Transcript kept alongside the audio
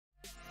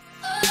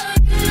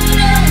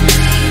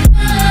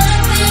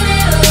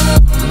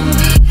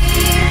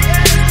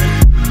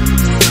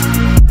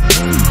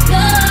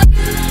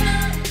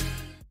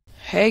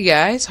Hey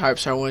guys,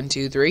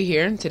 Harpstar123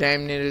 here, and today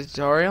I'm doing a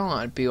tutorial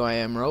on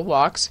BYM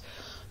Roblox.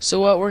 So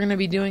what we're going to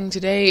be doing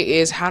today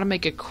is how to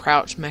make a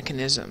crouch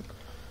mechanism.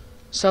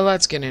 So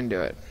let's get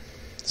into it.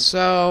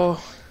 So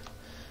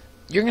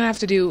you're going to have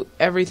to do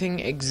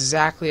everything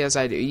exactly as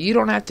I do. You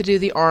don't have to do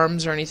the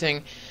arms or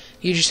anything.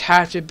 You just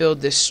have to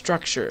build this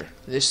structure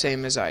the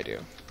same as I do.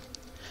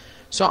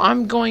 So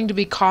I'm going to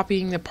be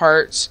copying the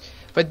parts,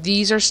 but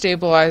these are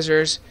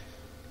stabilizers.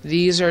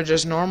 These are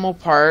just normal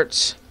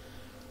parts.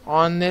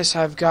 On this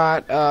I've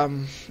got a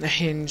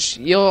hinge.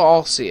 You'll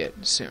all see it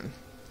soon.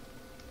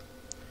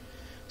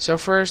 So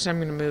first I'm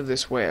going to move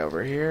this way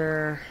over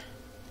here.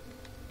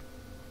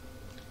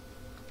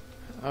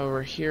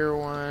 Over here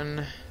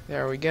one.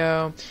 There we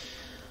go.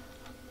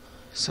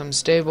 Some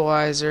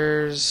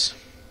stabilizers.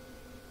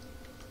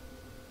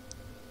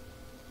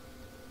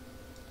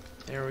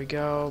 There we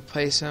go.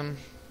 Place them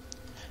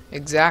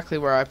exactly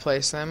where I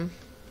place them.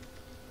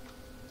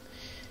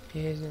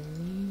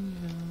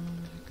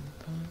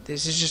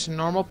 This is just a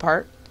normal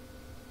part.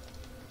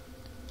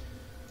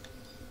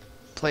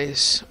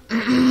 Place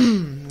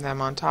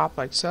them on top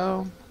like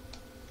so.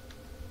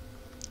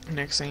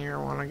 Next thing you're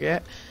going to want to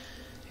get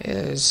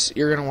is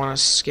you're going to want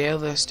to scale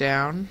this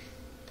down.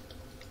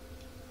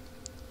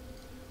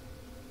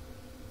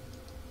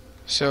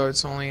 So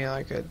it's only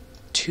like a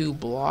 2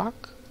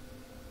 block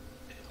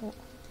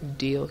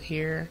deal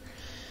here.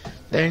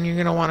 Then you're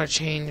going to want to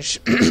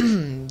change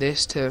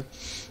this to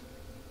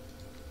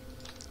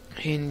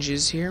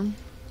hinges here.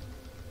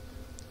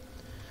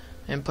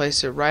 And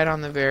place it right on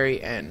the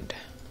very end.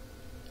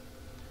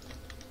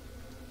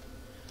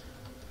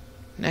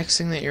 Next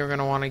thing that you're going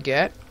to want to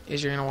get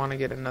is you're going to want to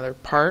get another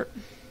part.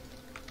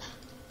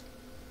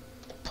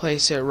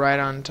 Place it right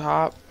on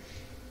top.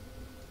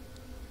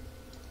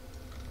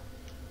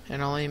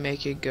 And only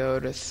make it go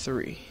to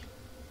 3.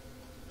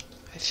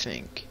 I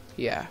think.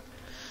 Yeah.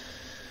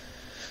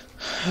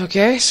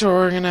 Okay, so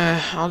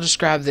I'll just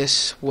grab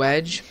this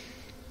wedge.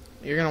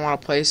 You're going to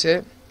want to place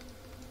it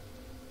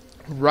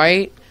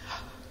right.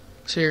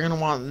 So you're going to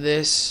want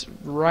this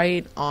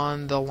right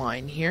on the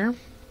line here.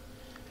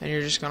 And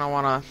you're just going to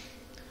want to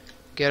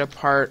get a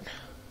part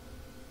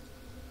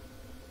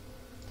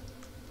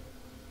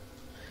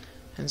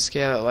and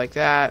scale it like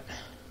that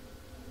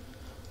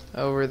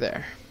over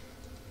there.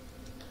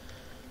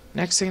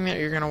 Next thing that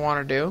you're going to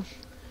want to do,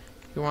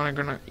 you're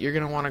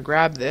going to want to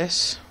grab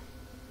this.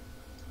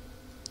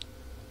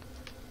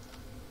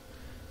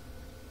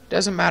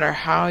 Doesn't matter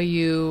how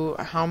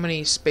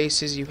many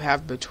spaces you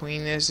have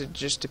between this. It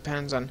just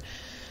depends on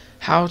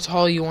how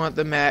tall you want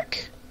the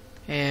mech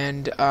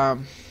and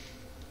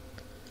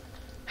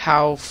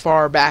how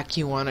far back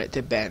you want it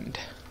to bend.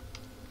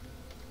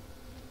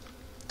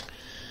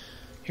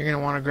 You're going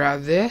to want to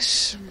grab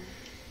this.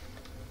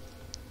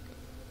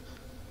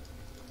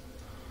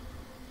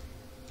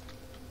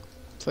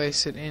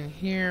 Place it in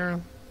here.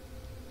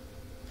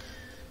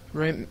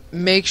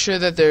 Make sure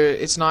that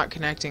it's not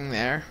connecting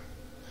there.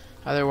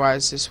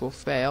 Otherwise this will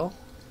fail.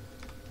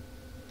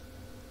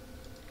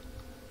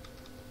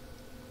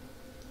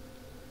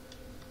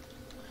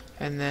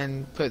 And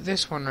then put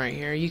this one right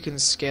here. You can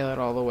scale it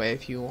all the way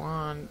if you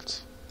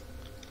want.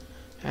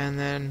 And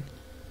then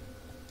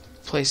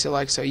place it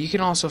like so. You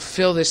can also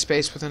fill this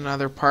space with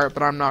another part,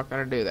 but I'm not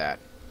going to do that.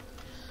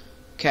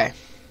 Okay.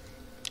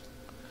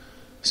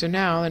 So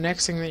now the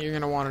next thing that you're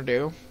going to want to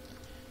do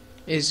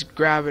is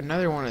grab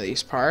another one of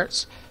these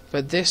parts.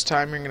 But this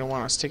time you're going to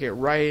want to stick it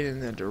right in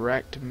the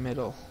direct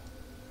middle.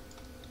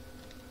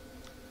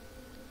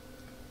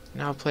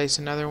 Now place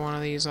another one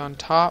of these on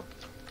top.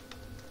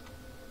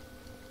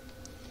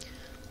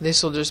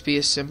 This will just be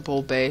a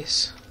simple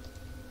base.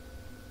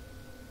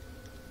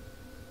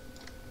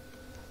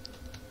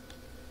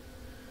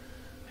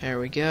 There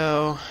we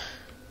go.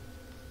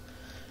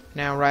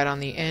 Now right on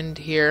the end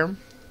here,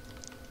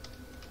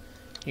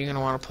 you're going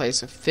to want to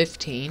place a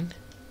 15.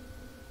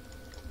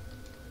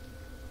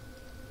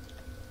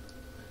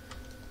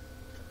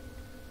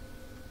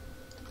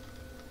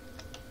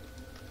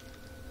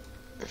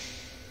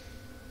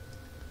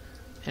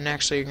 And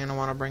actually you're going to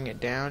want to bring it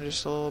down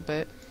just a little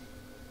bit.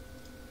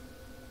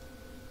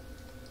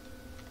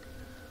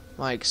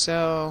 Like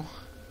so.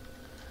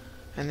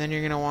 And then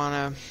you're going to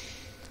want to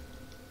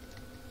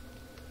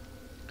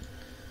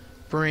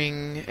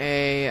bring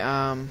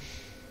a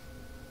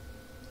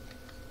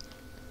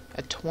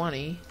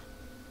 20,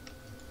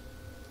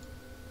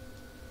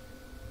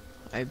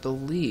 I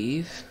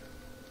believe.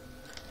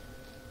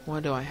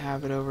 What do I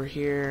have it over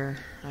here?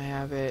 I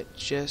have it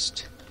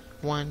just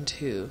 1,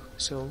 2,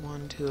 so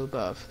 1, 2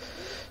 above.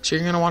 So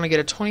you're going to want to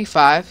get a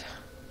 25,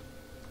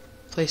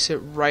 place it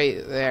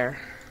right there.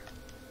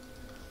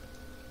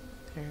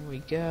 There we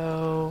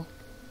go.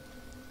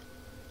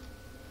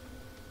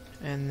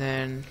 And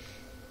then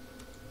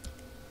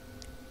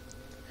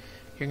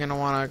you're going to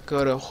want to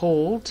go to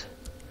hold.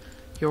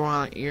 You're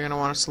going to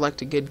want to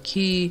select a good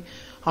key.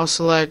 I'll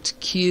select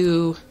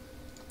Q.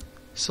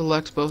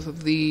 Select both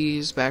of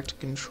these, back to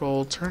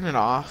control, turn it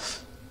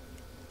off.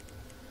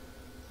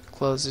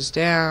 Close this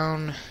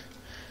down.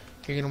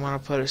 you're going to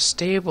want to put a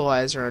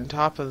stabilizer on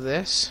top of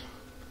this.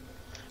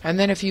 And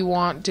then if you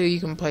want to, you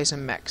can place a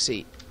mech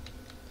seat.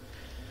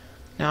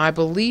 Now I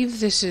believe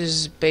this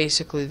is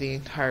basically the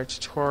entire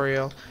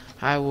tutorial.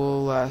 I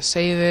will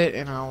save it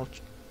and I'll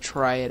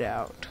try it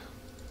out.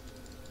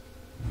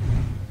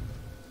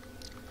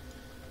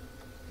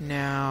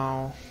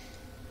 Now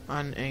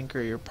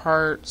unanchor your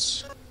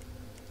parts.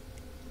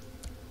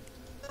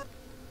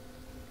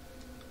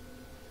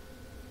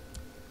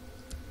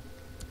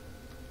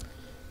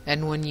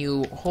 And when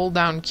you hold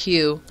down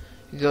Q,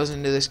 it goes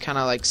into this kind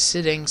of like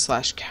sitting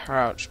 /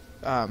 crouch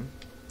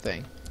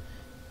thing.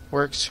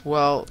 Works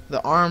well.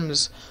 The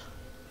arms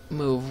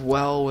move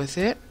well with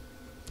it.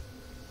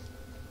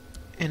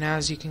 And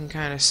as you can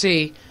kind of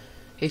see,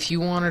 if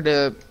you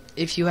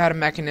had a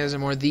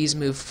mechanism where these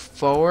move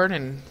forward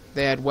and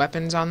they had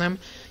weapons on them,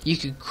 you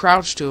could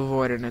crouch to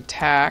avoid an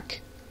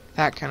attack.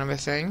 That kind of a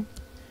thing.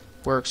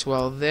 Works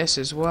well this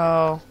as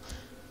well.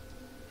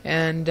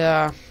 And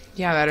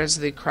yeah, that is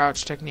the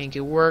crouch technique.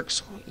 It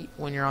works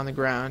when you're on the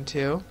ground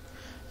too.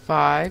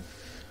 5.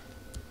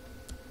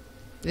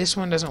 This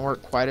one doesn't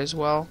work quite as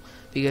well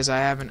because I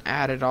haven't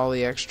added all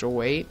the extra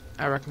weight.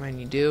 I recommend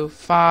you do.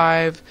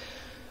 5.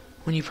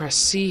 When you press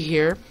C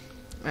here,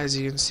 as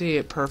you can see,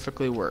 it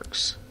perfectly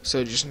works. So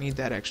you just need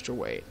that extra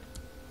weight.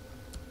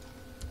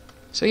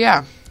 So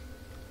yeah,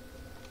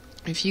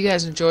 if you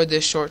guys enjoyed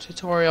this short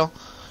tutorial,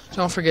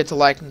 don't forget to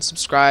like and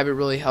subscribe. It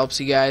really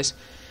helps you guys.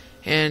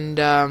 And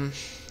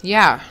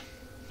yeah,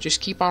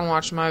 just keep on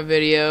watching my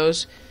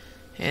videos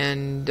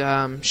and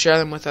share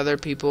them with other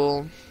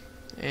people.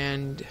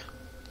 And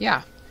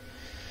yeah,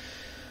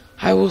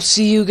 I will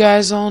see you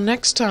guys all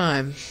next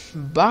time.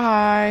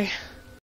 Bye.